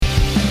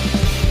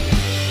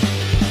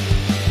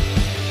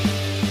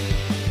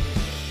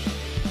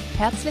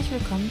Herzlich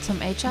willkommen zum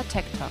HR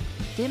Tech Talk,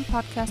 dem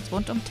Podcast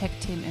rund um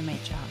Tech-Themen im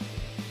HR.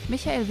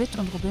 Michael Witt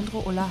und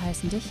Robindro Ulla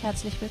heißen dich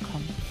herzlich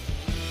willkommen.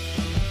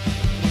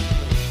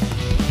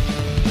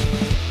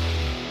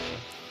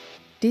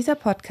 Dieser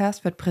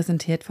Podcast wird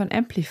präsentiert von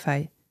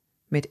Amplify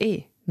mit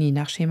E, nie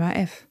nach Schema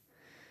F.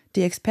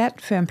 Die Experten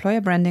für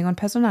Employer Branding und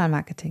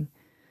Personalmarketing.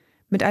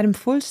 Mit einem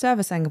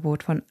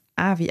Full-Service-Angebot von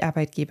A wie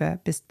Arbeitgeber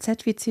bis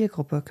Z wie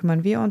Zielgruppe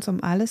kümmern wir uns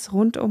um alles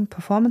rund um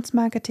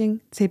Performance-Marketing,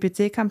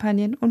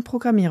 CPC-Kampagnen und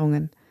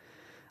Programmierungen.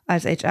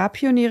 Als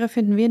HR-Pioniere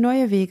finden wir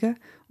neue Wege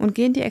und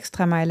gehen die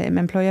Extrameile im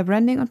Employer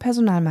Branding und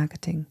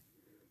Personalmarketing.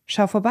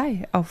 Schau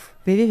vorbei auf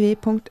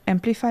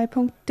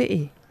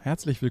www.amplify.de.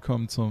 Herzlich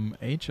willkommen zum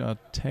HR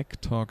Tech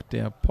Talk,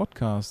 der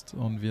Podcast,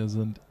 und wir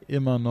sind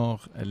immer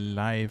noch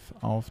live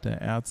auf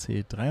der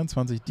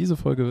RC23. Diese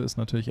Folge ist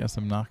natürlich erst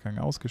im Nachgang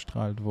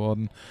ausgestrahlt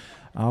worden,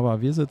 aber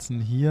wir sitzen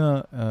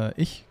hier,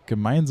 ich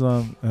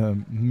gemeinsam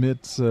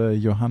mit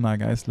Johanna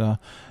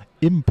Geisler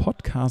im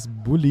Podcast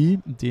Bulli,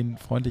 den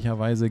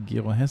freundlicherweise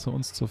Gero Hesse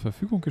uns zur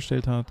Verfügung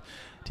gestellt hat.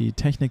 Die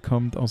Technik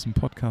kommt aus dem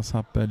Podcast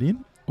Hub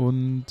Berlin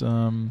und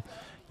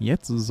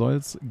jetzt soll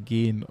es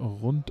gehen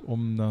rund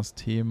um das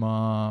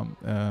Thema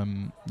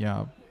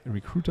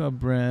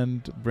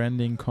Recruiter-Brand,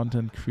 Branding,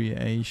 Content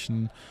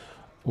Creation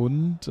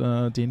und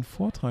den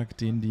Vortrag,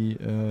 den die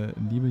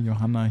liebe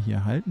Johanna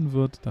hier halten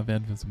wird. Da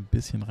werden wir so ein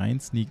bisschen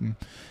reinsneaken.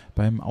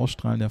 Beim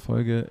Ausstrahlen der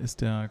Folge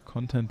ist der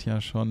Content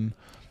ja schon,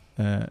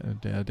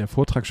 der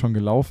Vortrag schon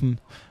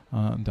gelaufen.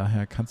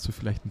 Daher kannst du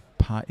vielleicht ein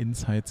paar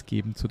Insights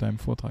geben zu deinem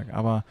Vortrag.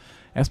 Aber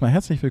erstmal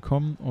herzlich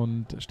willkommen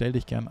und stell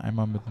dich gern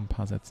einmal mit ein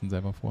paar Sätzen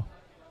selber vor.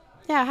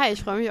 Ja, hi,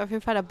 ich freue mich auf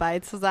jeden Fall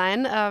dabei zu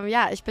sein.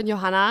 Ich bin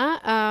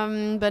Johanna,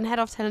 bin Head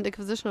of Talent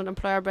Acquisition und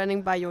Employer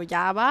Branding bei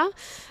YOYABA.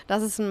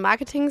 Das ist ein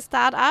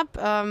Marketing-Startup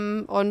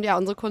und ja,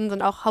 unsere Kunden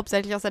sind auch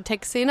hauptsächlich aus der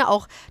Tech-Szene,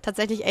 auch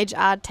tatsächlich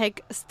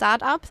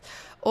HR-Tech-Startups.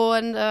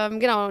 Und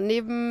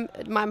neben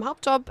meinem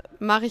Hauptjob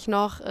mache ich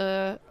noch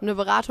eine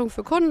Beratung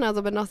für Kunden,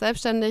 also bin noch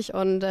selbstständig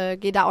und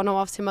gehe da auch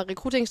noch aufs Thema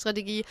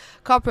Recruiting-Strategie,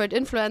 Corporate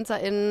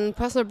InfluencerInnen,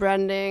 Personal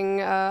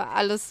Branding,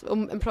 alles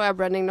um Employer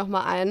Branding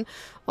nochmal ein.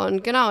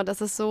 Und genau,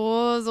 das ist so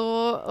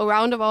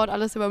roundabout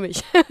alles über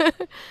mich.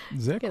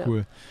 Sehr genau.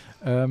 Cool.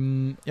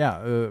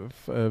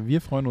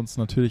 Wir freuen uns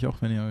natürlich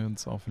auch, wenn ihr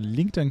uns auf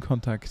LinkedIn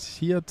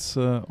kontaktiert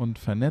und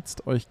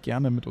vernetzt euch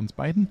gerne mit uns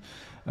beiden.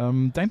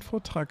 Dein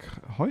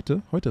Vortrag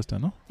heute ist der,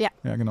 ne? Ja.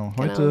 Ja, genau.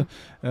 Heute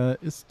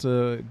ist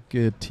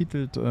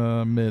getitelt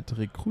mit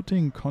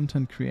Recruiting,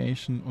 Content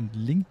Creation und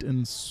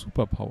LinkedIn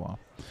SuperPower.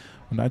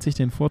 Und als ich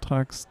den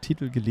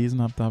Vortragstitel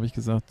gelesen habe, da habe ich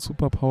gesagt,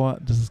 SuperPower,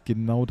 das ist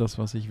genau das,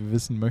 was ich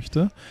wissen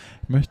möchte.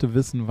 Ich möchte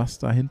wissen, was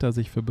dahinter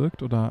sich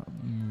verbirgt oder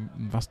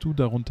was du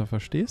darunter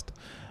verstehst.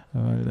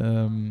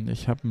 Weil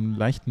ich habe einen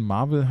leichten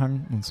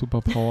Marvel-Hang und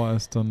SuperPower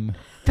ist dann...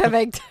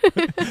 Perfekt.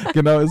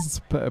 Genau,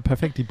 ist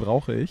perfekt, die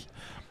brauche ich.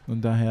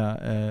 Und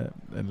daher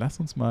lass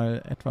uns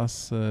mal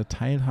etwas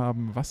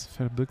teilhaben, was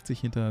verbirgt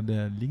sich hinter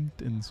der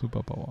LinkedIn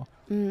SuperPower?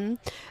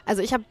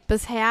 Also ich habe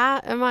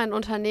bisher immer in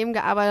Unternehmen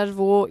gearbeitet,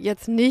 wo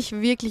jetzt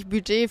nicht wirklich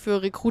Budget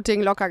für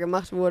Recruiting locker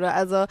gemacht wurde.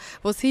 Also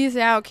wo es hieß,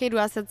 ja okay,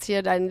 du hast jetzt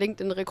hier deinen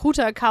LinkedIn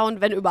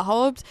Recruiter-Account, wenn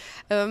überhaupt,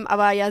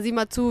 aber ja, sieh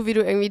mal zu, wie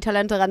du irgendwie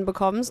Talente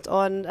ranbekommst.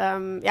 Und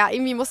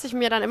irgendwie musste ich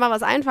mir dann immer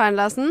was einfallen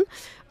lassen,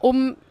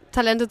 um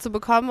Talente zu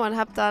bekommen, und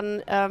habe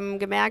dann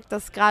gemerkt,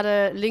 dass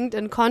gerade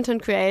LinkedIn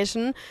Content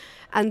Creation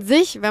an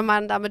sich, wenn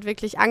man damit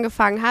wirklich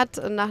angefangen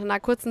hat, nach einer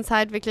kurzen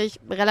Zeit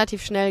wirklich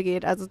relativ schnell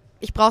geht. Also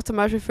ich brauche zum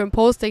Beispiel für ein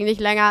Posting nicht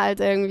länger als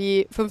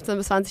irgendwie 15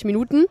 bis 20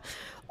 Minuten.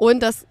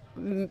 Und das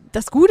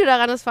Gute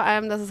daran ist vor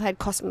allem, dass es halt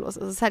kostenlos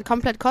ist. Es ist halt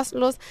komplett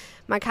kostenlos.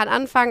 Man kann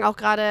anfangen, auch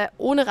gerade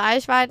ohne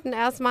Reichweiten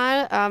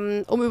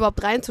erstmal, um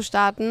überhaupt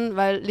reinzustarten,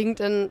 weil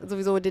LinkedIn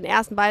sowieso den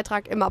ersten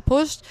Beitrag immer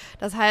pusht.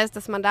 Das heißt,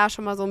 dass man da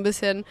schon mal so ein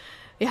bisschen,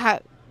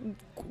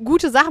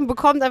 gute Sachen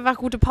bekommt, einfach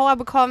gute Power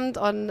bekommt.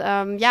 Und und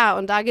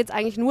da geht es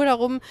eigentlich nur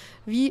darum,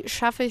 wie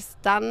schaffe ich es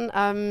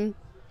dann,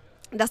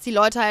 dass die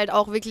Leute halt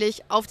auch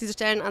wirklich auf diese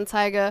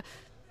Stellenanzeige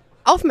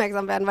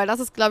aufmerksam werden, weil das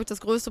ist, glaube ich, das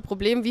größte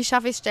Problem. Wie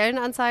schaffe ich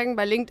Stellenanzeigen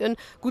bei LinkedIn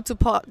gut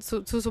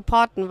zu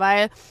supporten?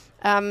 Weil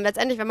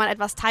letztendlich, wenn man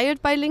etwas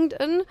teilt bei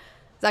LinkedIn,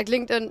 sagt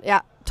LinkedIn,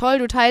 ja, toll,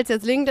 du teilst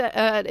jetzt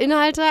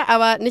Inhalte,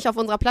 aber nicht auf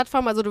unserer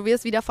Plattform, also du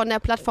wirst wieder von der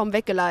Plattform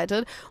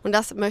weggeleitet, und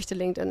das möchte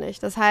LinkedIn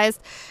nicht. Das heißt,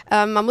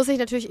 man muss sich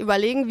natürlich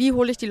überlegen, wie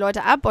hole ich die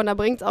Leute ab, und da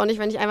bringt es auch nicht,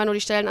 wenn ich einfach nur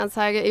die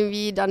Stellenanzeige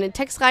irgendwie dann den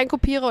Text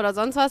reinkopiere oder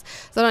sonst was,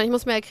 sondern ich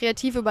muss mir ja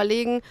kreativ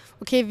überlegen,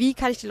 okay, wie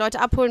kann ich die Leute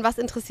abholen, was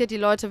interessiert die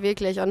Leute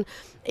wirklich, und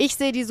ich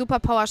sehe die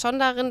SuperPower schon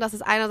darin, dass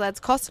es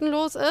einerseits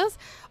kostenlos ist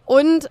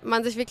und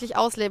man sich wirklich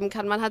ausleben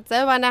kann. Man hat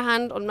selber in der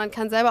Hand und man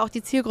kann selber auch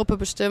die Zielgruppe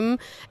bestimmen,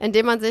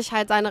 indem man sich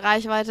halt seine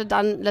Reichweite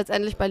dann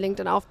letztendlich bei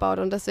LinkedIn aufbaut.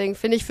 Und deswegen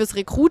finde ich fürs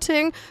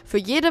Recruiting, für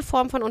jede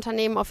Form von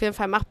Unternehmen auf jeden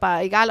Fall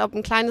machbar. Egal ob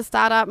ein kleines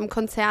Startup, ein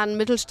Konzern, ein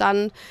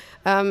Mittelstand.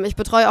 Ich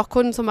betreue auch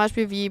Kunden zum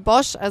Beispiel wie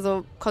Bosch,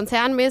 also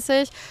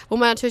konzernmäßig, wo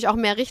man natürlich auch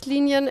mehr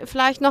Richtlinien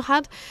vielleicht noch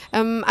hat.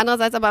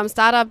 Andererseits aber im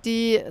Startup,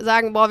 die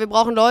sagen, wir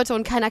brauchen Leute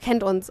und keiner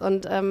kennt uns.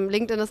 Und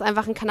LinkedIn ist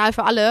einfach ein Kanal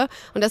für alle.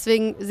 Und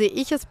deswegen sehe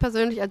ich es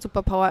persönlich als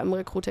SuperPower im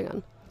Recruiting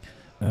an.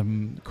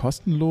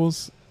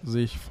 Kostenlos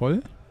sehe ich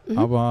voll,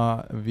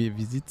 aber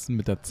wie sieht es denn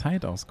mit der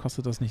Zeit aus?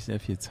 Kostet das nicht sehr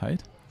viel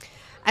Zeit?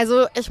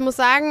 Also ich muss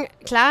sagen,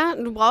 klar,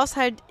 du brauchst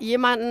halt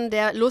jemanden,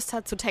 der Lust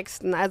hat zu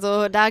texten.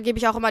 Also da gebe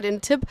ich auch immer den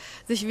Tipp,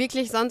 sich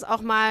wirklich sonst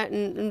auch mal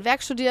einen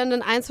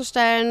Werkstudierenden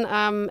einzustellen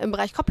im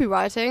Bereich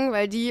Copywriting,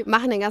 weil die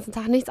machen den ganzen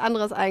Tag nichts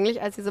anderes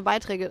eigentlich, als diese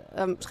Beiträge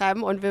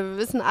schreiben. Und wir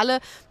wissen alle,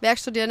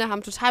 Werkstudierende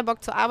haben total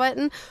Bock zu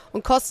arbeiten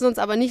und kosten uns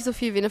aber nicht so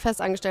viel wie eine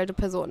festangestellte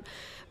Person.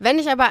 Wenn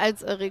ich aber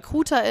als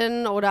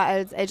Recruiterin oder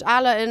als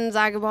HRlerin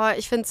sage, boah,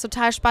 ich finde es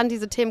total spannend,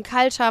 diese Themen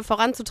Culture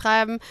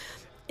voranzutreiben,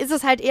 ist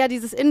es halt eher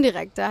dieses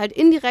Indirekte, halt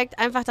indirekt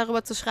einfach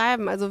darüber zu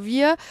schreiben. Also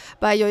wir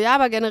bei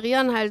YOYABA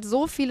generieren halt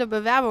so viele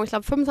Bewerbungen, ich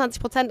glaube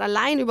 25%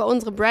 allein über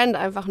unsere Brand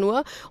einfach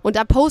nur. Und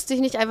da poste ich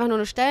nicht einfach nur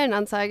eine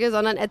Stellenanzeige,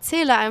 sondern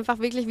erzähle einfach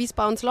wirklich, wie es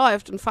bei uns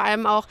läuft. Und vor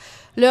allem auch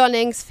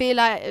Learnings,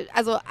 Fehler,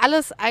 also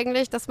alles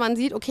eigentlich, dass man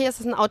sieht, okay, es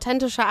ist ein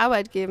authentischer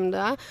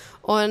Arbeitgebender.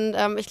 Und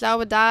ich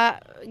glaube, da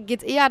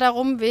geht es eher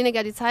darum,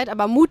 weniger die Zeit,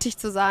 aber mutig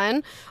zu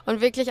sein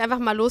und wirklich einfach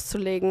mal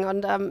loszulegen.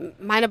 Und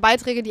meine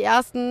Beiträge, die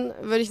ersten,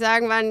 würde ich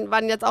sagen,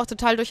 waren jetzt auch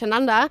total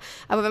durcheinander.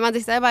 Aber wenn man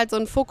sich selber halt so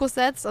einen Fokus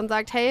setzt und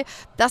sagt, hey,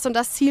 das und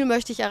das Ziel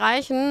möchte ich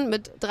erreichen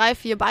mit 3,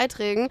 4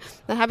 Beiträgen,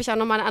 dann habe ich auch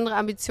nochmal eine andere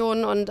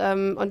Ambition und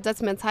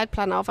setze mir einen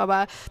Zeitplan auf.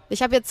 Aber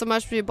ich habe jetzt zum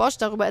Beispiel Bosch,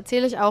 darüber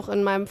erzähle ich auch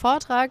in meinem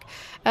Vortrag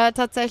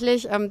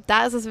tatsächlich.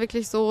 Da ist es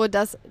wirklich so,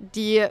 dass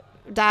die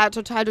da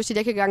total durch die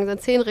Decke gegangen sind.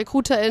 10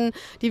 RecruiterInnen,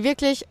 die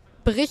wirklich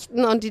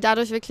berichten und die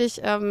dadurch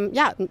wirklich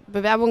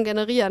Bewerbungen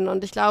generieren.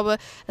 Und ich glaube,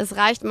 es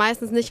reicht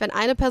meistens nicht, wenn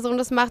eine Person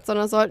das macht,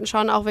 sondern es sollten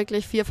schon auch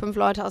wirklich 4, 5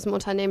 Leute aus dem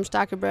Unternehmen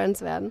starke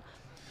Brands werden.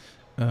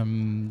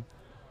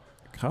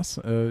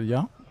 Krass,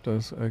 ja,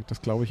 das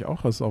glaube ich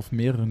auch, es auf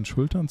mehreren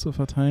Schultern zu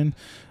verteilen.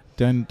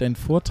 Dein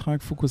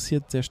Vortrag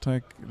fokussiert sehr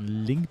stark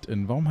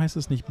LinkedIn. Warum heißt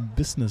es nicht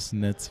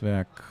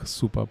Business-Netzwerk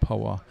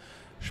SuperPower?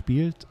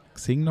 Spielt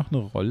Xing noch eine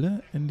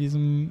Rolle in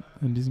diesem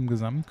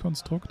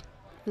Gesamtkonstrukt?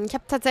 Ich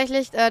habe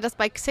tatsächlich das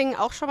bei Xing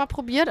auch schon mal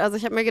probiert. Also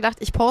ich habe mir gedacht,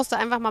 ich poste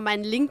einfach mal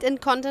meinen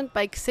LinkedIn-Content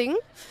bei Xing.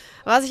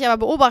 Was ich aber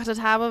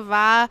beobachtet habe,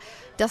 war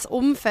das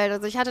Umfeld.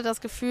 Also ich hatte das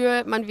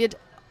Gefühl, man wird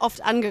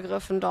oft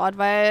angegriffen dort,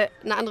 weil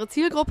eine andere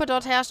Zielgruppe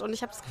dort herrscht und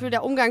ich habe das Gefühl,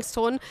 der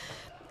Umgangston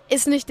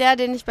ist nicht der,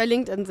 den ich bei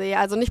LinkedIn sehe,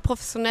 also nicht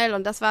professionell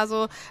und das war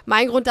so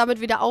mein Grund, damit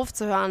wieder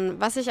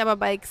aufzuhören. Was ich aber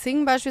bei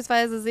Xing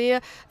beispielsweise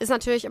sehe, ist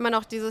natürlich immer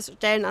noch dieses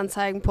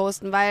Stellenanzeigen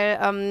posten, weil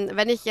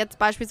wenn ich jetzt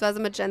beispielsweise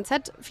mit Gen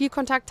Z viel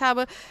Kontakt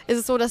habe, ist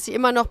es so, dass sie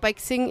immer noch bei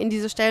Xing in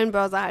diese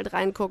Stellenbörse halt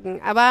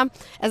reingucken. Aber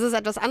es ist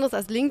etwas anderes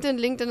als LinkedIn.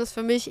 LinkedIn ist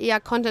für mich eher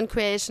Content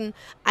Creation,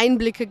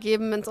 Einblicke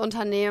geben ins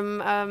Unternehmen,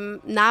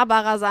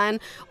 nahbarer sein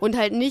und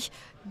halt nicht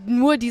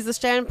nur dieses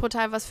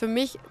Stellenportal, was für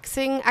mich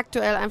Xing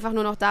aktuell einfach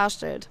nur noch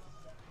darstellt.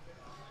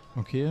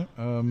 Okay,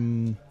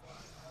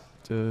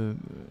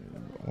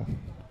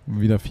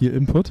 wieder viel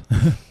Input.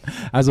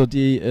 Also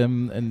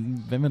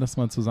wenn wir das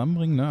mal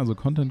zusammenbringen, ne, also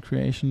Content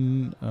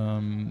Creation,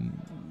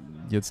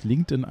 jetzt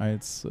LinkedIn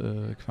als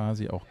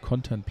quasi auch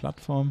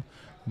Content-Plattform,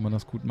 wo man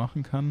das gut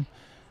machen kann.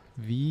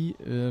 Wie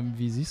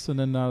siehst du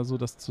denn da so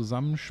das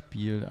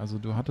Zusammenspiel? Also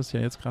du hattest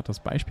ja jetzt gerade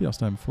das Beispiel aus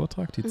deinem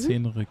Vortrag, die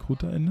 10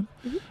 RecruiterInnen.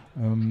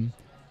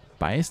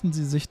 Beißen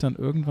sie sich dann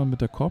irgendwann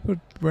mit der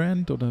Corporate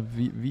Brand oder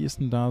wie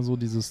ist denn da so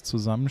dieses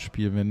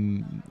Zusammenspiel,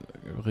 wenn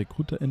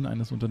RecruiterInnen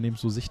eines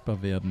Unternehmens so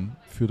sichtbar werden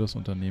für das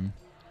Unternehmen?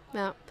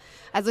 Ja,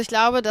 also ich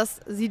glaube, das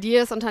sieht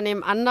jedes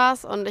Unternehmen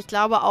anders und ich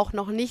glaube auch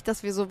noch nicht,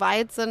 dass wir so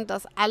weit sind,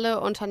 dass alle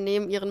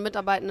Unternehmen ihren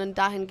Mitarbeitenden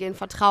dahingehend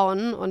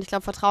vertrauen und ich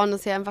glaube, Vertrauen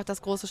ist hier einfach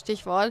das große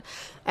Stichwort,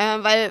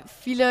 weil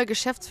viele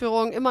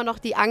Geschäftsführungen immer noch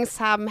die Angst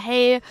haben,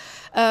 hey,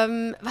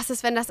 was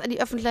ist, wenn das an die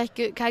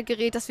Öffentlichkeit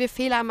gerät, dass wir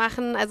Fehler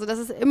machen, also das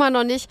ist immer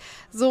noch nicht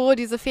so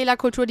diese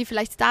Fehlerkultur, die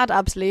vielleicht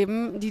Startups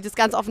leben, die das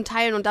ganz offen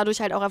teilen und dadurch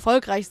halt auch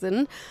erfolgreich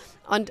sind.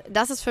 Und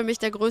das ist für mich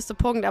der größte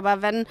Punkt.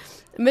 Aber wenn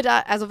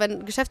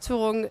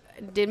Geschäftsführung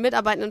den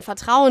Mitarbeitenden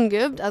Vertrauen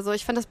gibt, also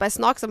ich fand das bei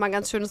Snox immer ein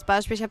ganz schönes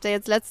Beispiel. Ich habe da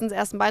jetzt letztens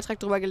erst einen Beitrag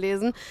drüber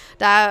gelesen.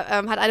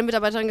 Da hat eine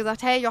Mitarbeiterin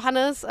gesagt, hey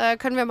Johannes,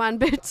 können wir mal ein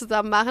Bild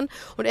zusammen machen?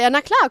 Und er, na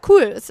klar,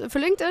 cool, ist für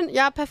LinkedIn?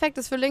 Ja, perfekt,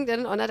 ist für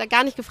LinkedIn. Und er hat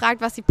gar nicht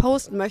gefragt, was sie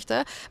posten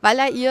möchte, weil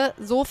er ihr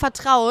so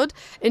vertraut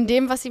in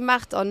dem, was sie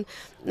macht. Und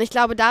ich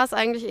glaube, da ist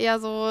eigentlich eher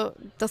so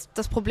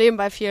das Problem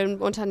bei vielen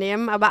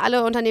Unternehmen. Aber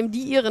alle Unternehmen,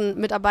 die ihren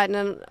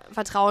Mitarbeitenden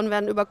vertrauen,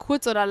 werden über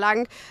kurz oder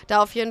lang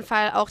da auf jeden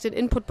Fall auch den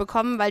Input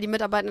bekommen, weil die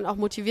Mitarbeitenden auch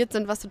motiviert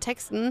sind, was zu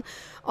texten.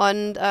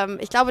 Und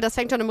ich glaube, das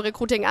fängt schon im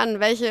Recruiting an.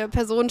 Welche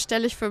Person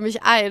stelle ich für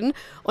mich ein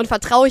und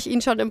vertraue ich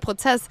ihnen schon im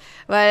Prozess?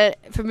 Weil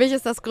für mich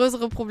ist das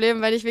größere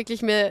Problem, wenn ich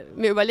wirklich mir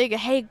überlege,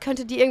 hey,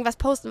 könnte die irgendwas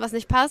posten, was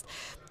nicht passt?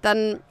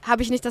 Dann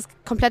habe ich nicht das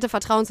komplette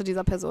Vertrauen zu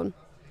dieser Person.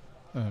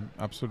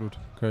 Absolut,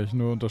 kann ich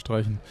nur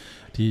unterstreichen.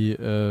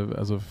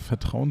 Also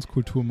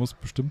Vertrauenskultur muss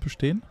bestimmt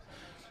bestehen.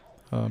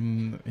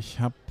 Ich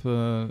habe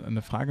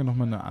eine Frage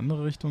nochmal in eine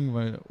andere Richtung,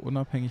 weil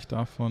unabhängig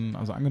davon,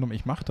 also angenommen,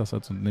 ich mache das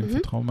als Unternehmen,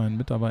 vertraue meinen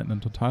Mitarbeitenden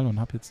total und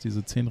habe jetzt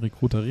diese 10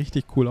 Recruiter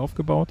richtig cool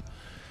aufgebaut.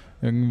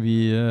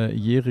 Irgendwie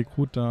je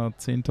Recruiter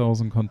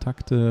 10.000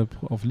 Kontakte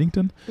auf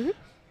LinkedIn.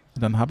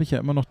 dann habe ich ja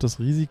immer noch das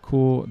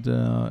Risiko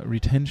der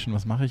Retention.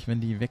 Was mache ich,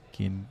 wenn die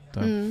weggehen?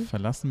 Da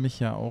verlassen mich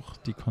ja auch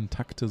die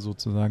Kontakte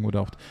sozusagen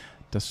oder auch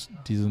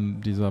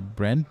dieser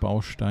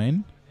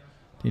Brandbaustein,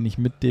 den ich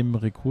mit dem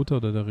Recruiter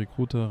oder der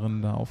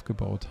Recruiterin da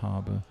aufgebaut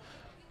habe.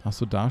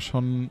 Hast du da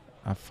schon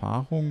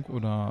Erfahrung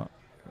oder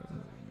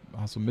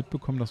hast du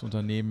mitbekommen, dass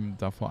Unternehmen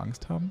davor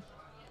Angst haben?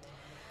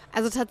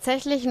 Also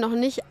tatsächlich noch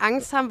nicht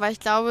Angst haben, weil ich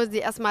glaube, sie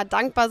erstmal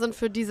dankbar sind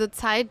für diese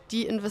Zeit,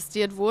 die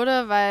investiert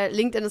wurde, weil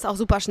LinkedIn ist auch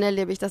super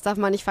schnelllebig, das darf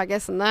man nicht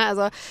vergessen. Ne?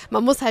 Also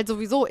man muss halt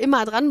sowieso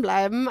immer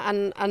dranbleiben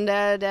an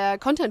der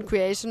Content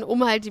Creation,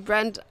 um halt die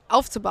Brand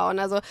aufzubauen.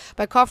 Also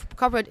bei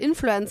Corporate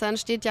Influencern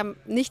steht ja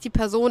nicht die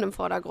Person im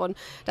Vordergrund.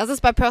 Das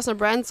ist bei Personal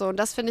Brands so und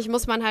das, finde ich,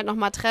 muss man halt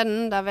nochmal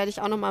trennen. Da werde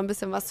ich auch nochmal ein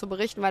bisschen was zu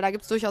berichten, weil da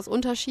gibt es durchaus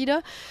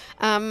Unterschiede.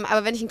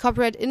 Aber wenn ich ein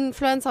Corporate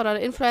Influencer oder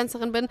eine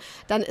Influencerin bin,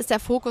 dann ist der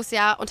Fokus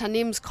ja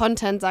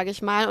Unternehmenscontent, sage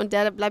ich mal, und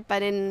der bleibt bei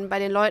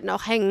den Leuten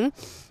auch hängen.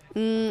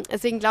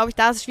 Deswegen glaube ich,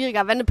 da ist es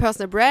schwieriger. Wenn eine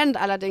Personal Brand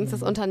allerdings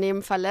das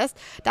Unternehmen verlässt,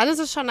 dann ist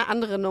es schon eine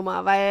andere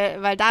Nummer,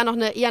 weil da noch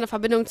eher eine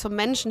Verbindung zum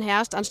Menschen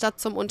herrscht, anstatt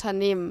zum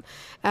Unternehmen.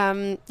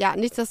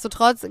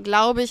 Nichtsdestotrotz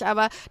glaube ich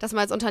aber, dass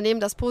man als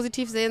Unternehmen das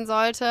positiv sehen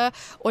sollte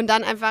und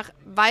dann einfach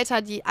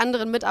weiter die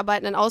anderen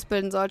Mitarbeitenden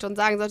ausbilden sollte und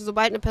sagen sollte,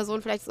 sobald eine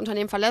Person vielleicht das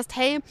Unternehmen verlässt,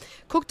 hey,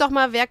 guck doch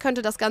mal, wer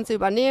könnte das Ganze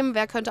übernehmen,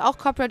 wer könnte auch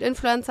Corporate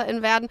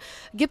Influencerin werden,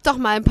 gib doch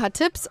mal ein paar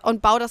Tipps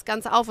und bau das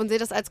Ganze auf und sehe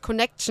das als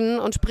Connection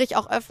und sprich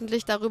auch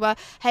öffentlich darüber,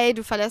 hey,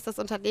 du verlässt das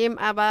Unternehmen,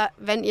 aber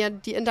wenn ihr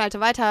die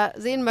Inhalte weiter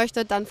sehen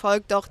möchtet, dann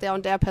folgt doch der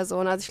und der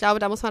Person. Also ich glaube,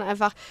 da muss man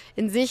einfach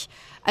in sich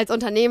als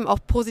Unternehmen auch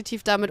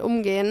positiv damit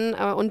umgehen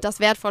und das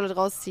Wertvolle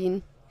draus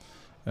ziehen.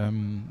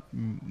 Gehen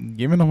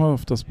wir nochmal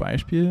auf das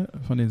Beispiel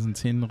von diesen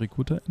 10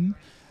 RecruiterInnen.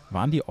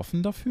 Waren die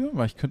offen dafür?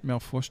 Weil ich könnte mir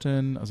auch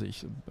vorstellen, das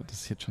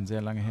ist jetzt schon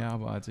sehr lange her,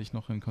 aber als ich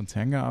noch in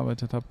Konzern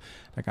gearbeitet habe,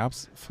 da gab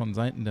es von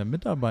Seiten der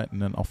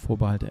Mitarbeitenden auch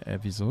Vorbehalte,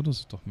 wieso, das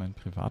ist doch mein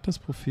privates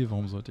Profil,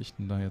 warum sollte ich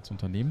denn da jetzt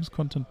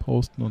Unternehmenscontent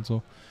posten und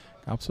so?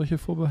 Gab es solche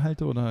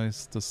Vorbehalte oder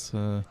ist das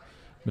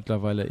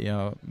mittlerweile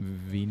eher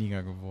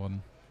weniger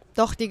geworden?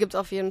 Doch, die gibt es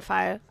auf jeden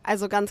Fall.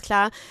 Also ganz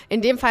klar.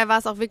 In dem Fall war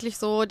es auch wirklich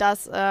so,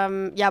 dass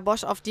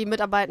Bosch auf die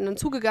Mitarbeitenden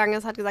zugegangen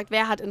ist, hat gesagt,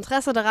 wer hat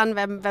Interesse daran,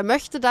 wer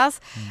möchte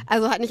das?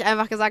 Also hat nicht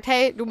einfach gesagt,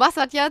 hey, du machst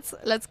das jetzt,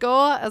 let's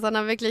go,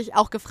 sondern wirklich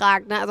auch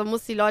gefragt. Ne? Also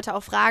muss die Leute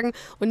auch fragen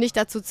und nicht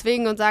dazu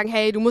zwingen und sagen,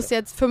 hey, du musst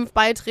jetzt 5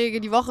 Beiträge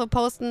die Woche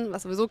posten,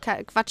 was sowieso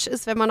Quatsch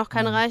ist, wenn man noch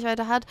keine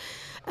Reichweite hat.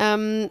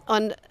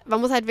 Und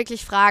man muss halt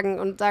wirklich fragen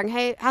und sagen,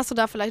 hey, hast du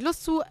da vielleicht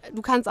Lust zu?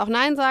 Du kannst auch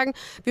Nein sagen.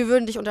 Wir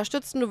würden dich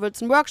unterstützen, du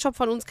würdest einen Workshop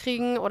von uns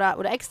kriegen oder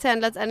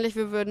extern letztendlich,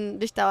 wir würden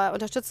dich da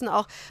unterstützen,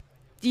 auch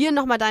dir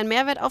nochmal deinen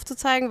Mehrwert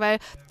aufzuzeigen, weil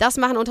das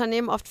machen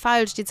Unternehmen oft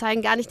falsch. Die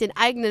zeigen gar nicht den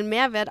eigenen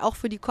Mehrwert auch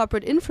für die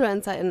Corporate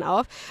InfluencerInnen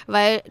auf,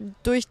 weil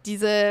durch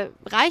diese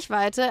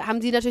Reichweite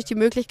haben sie natürlich die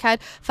Möglichkeit,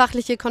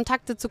 fachliche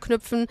Kontakte zu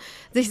knüpfen,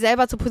 sich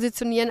selber zu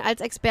positionieren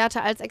als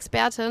Experte, als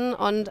Expertin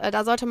und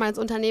da sollte man als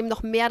Unternehmen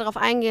noch mehr drauf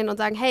eingehen und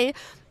sagen, hey,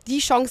 die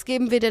Chance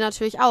geben wir dir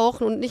natürlich auch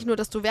und nicht nur,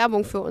 dass du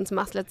Werbung für uns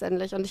machst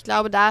letztendlich. Und ich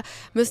glaube, da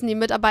müssen die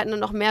Mitarbeitenden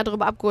noch mehr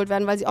darüber abgeholt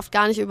werden, weil sie oft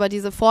gar nicht über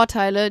diese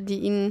Vorteile, die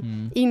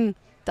ihnen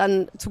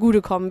dann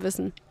zugutekommen,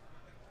 wissen.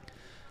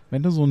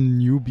 Wenn du so einen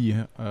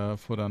Newbie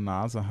vor der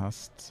Nase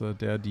hast,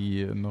 der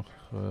die noch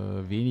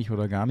wenig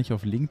oder gar nicht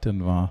auf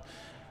LinkedIn war,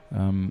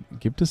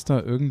 gibt es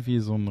da irgendwie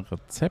so ein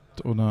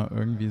Rezept oder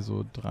irgendwie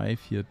so 3,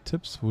 4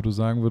 Tipps, wo du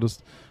sagen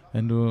würdest,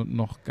 wenn du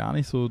noch gar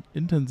nicht so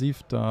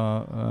intensiv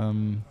da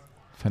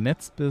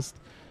vernetzt bist,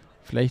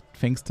 vielleicht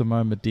fängst du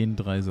mal mit den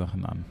 3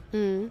 Sachen an.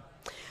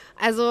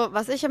 Also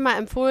was ich immer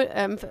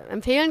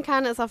empfehlen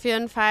kann, ist auf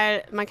jeden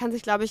Fall, man kann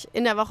sich, glaube ich,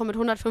 in der Woche mit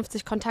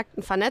 150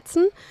 Kontakten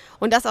vernetzen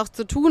und das auch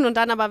zu tun und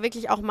dann aber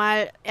wirklich auch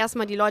mal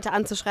erstmal die Leute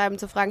anzuschreiben,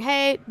 zu fragen,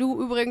 hey,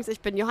 du übrigens, ich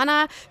bin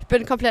Johanna, ich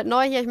bin komplett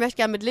neu hier, ich möchte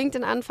gerne mit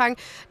LinkedIn anfangen,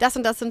 das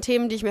und das sind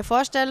Themen, die ich mir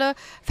vorstelle,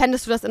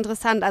 fändest du das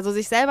interessant? Also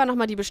sich selber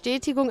nochmal die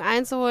Bestätigung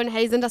einzuholen,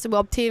 hey, sind das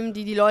überhaupt Themen,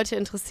 die Leute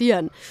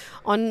interessieren?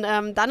 Und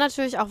dann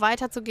natürlich auch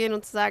weiterzugehen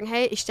und zu sagen,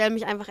 hey, ich stelle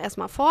mich einfach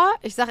erstmal vor,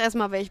 ich sage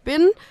erstmal, wer ich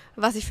bin,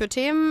 was ich für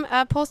Themen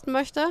posten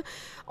möchte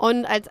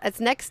und als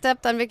Next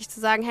Step dann wirklich zu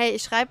sagen, hey,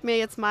 ich schreibe mir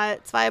jetzt mal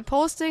 2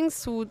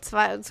 Postings zu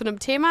einem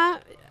Thema,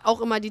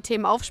 auch immer die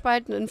Themen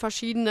aufspalten in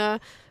verschiedene,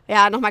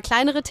 nochmal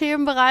kleinere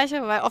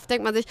Themenbereiche, weil oft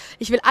denkt man sich,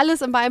 ich will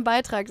alles in meinem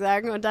Beitrag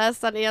sagen und da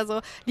ist dann eher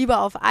so,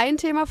 lieber auf ein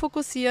Thema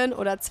fokussieren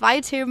oder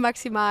 2 Themen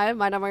maximal,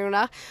 meiner Meinung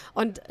nach,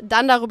 und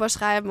dann darüber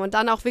schreiben und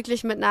dann auch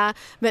wirklich mit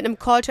einem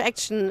Call to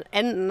Action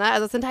enden. Ne?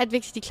 Also es sind halt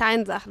wirklich die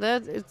kleinen Sachen.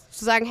 Ne?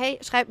 Zu sagen, hey,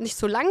 schreib nicht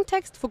zu langen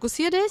Text,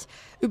 fokussier dich,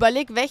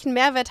 überleg, welchen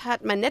Mehrwert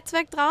hat mein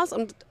Netzwerk draus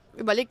und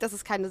überleg, dass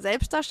es keine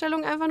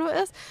Selbstdarstellung einfach nur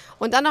ist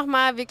und dann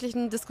nochmal wirklich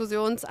eine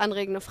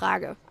diskussionsanregende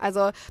Frage.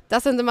 Also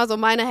das sind immer so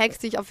meine Hacks,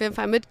 die ich auf jeden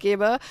Fall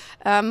mitgebe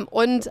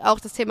und auch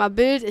das Thema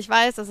Bild. Ich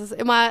weiß, das ist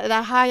immer,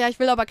 ich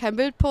will aber kein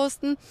Bild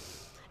posten.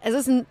 es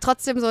ist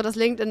trotzdem so, dass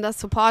LinkedIn das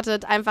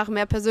supportet, einfach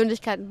mehr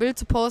Persönlichkeit ein Bild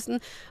zu posten.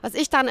 Was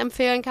ich dann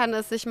empfehlen kann,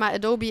 ist, sich mal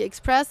Adobe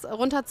Express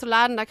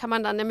runterzuladen. Da kann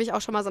man dann nämlich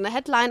auch schon mal so eine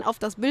Headline auf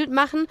das Bild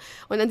machen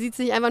und dann sieht es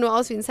nicht einfach nur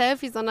aus wie ein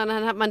Selfie, sondern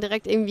dann hat man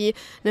direkt irgendwie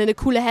eine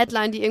coole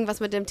Headline, die irgendwas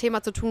mit dem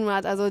Thema zu tun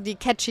hat, also die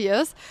catchy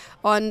ist.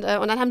 Und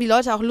dann haben die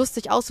Leute auch Lust,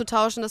 sich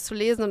auszutauschen, das zu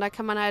lesen und da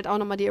kann man halt auch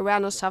nochmal die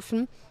Awareness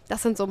schaffen.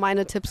 Das sind so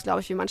meine Tipps,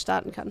 glaube ich, wie man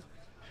starten kann.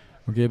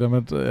 Okay,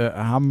 damit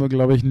haben wir,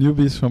 glaube ich,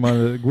 Newbies schon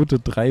mal gute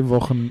 3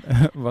 Wochen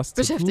was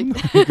zu tun.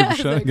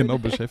 Genau,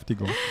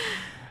 Beschäftigung.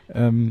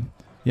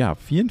 Ja,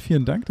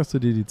 vielen Dank, dass du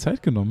dir die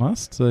Zeit genommen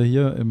hast,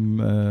 hier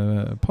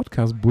im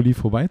Podcast-Bully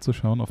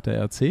vorbeizuschauen auf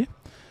der RC.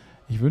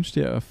 Ich wünsche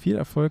dir viel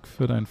Erfolg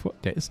für deinen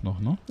Vortrag. Der ist noch,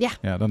 ne? Ja.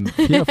 Ja, dann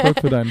viel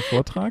Erfolg für deinen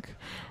Vortrag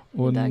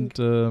und Dank.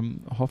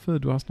 hoffe,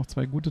 du hast noch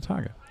 2 gute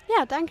Tage.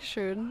 Ja, danke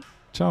schön.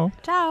 Ciao.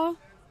 Ciao.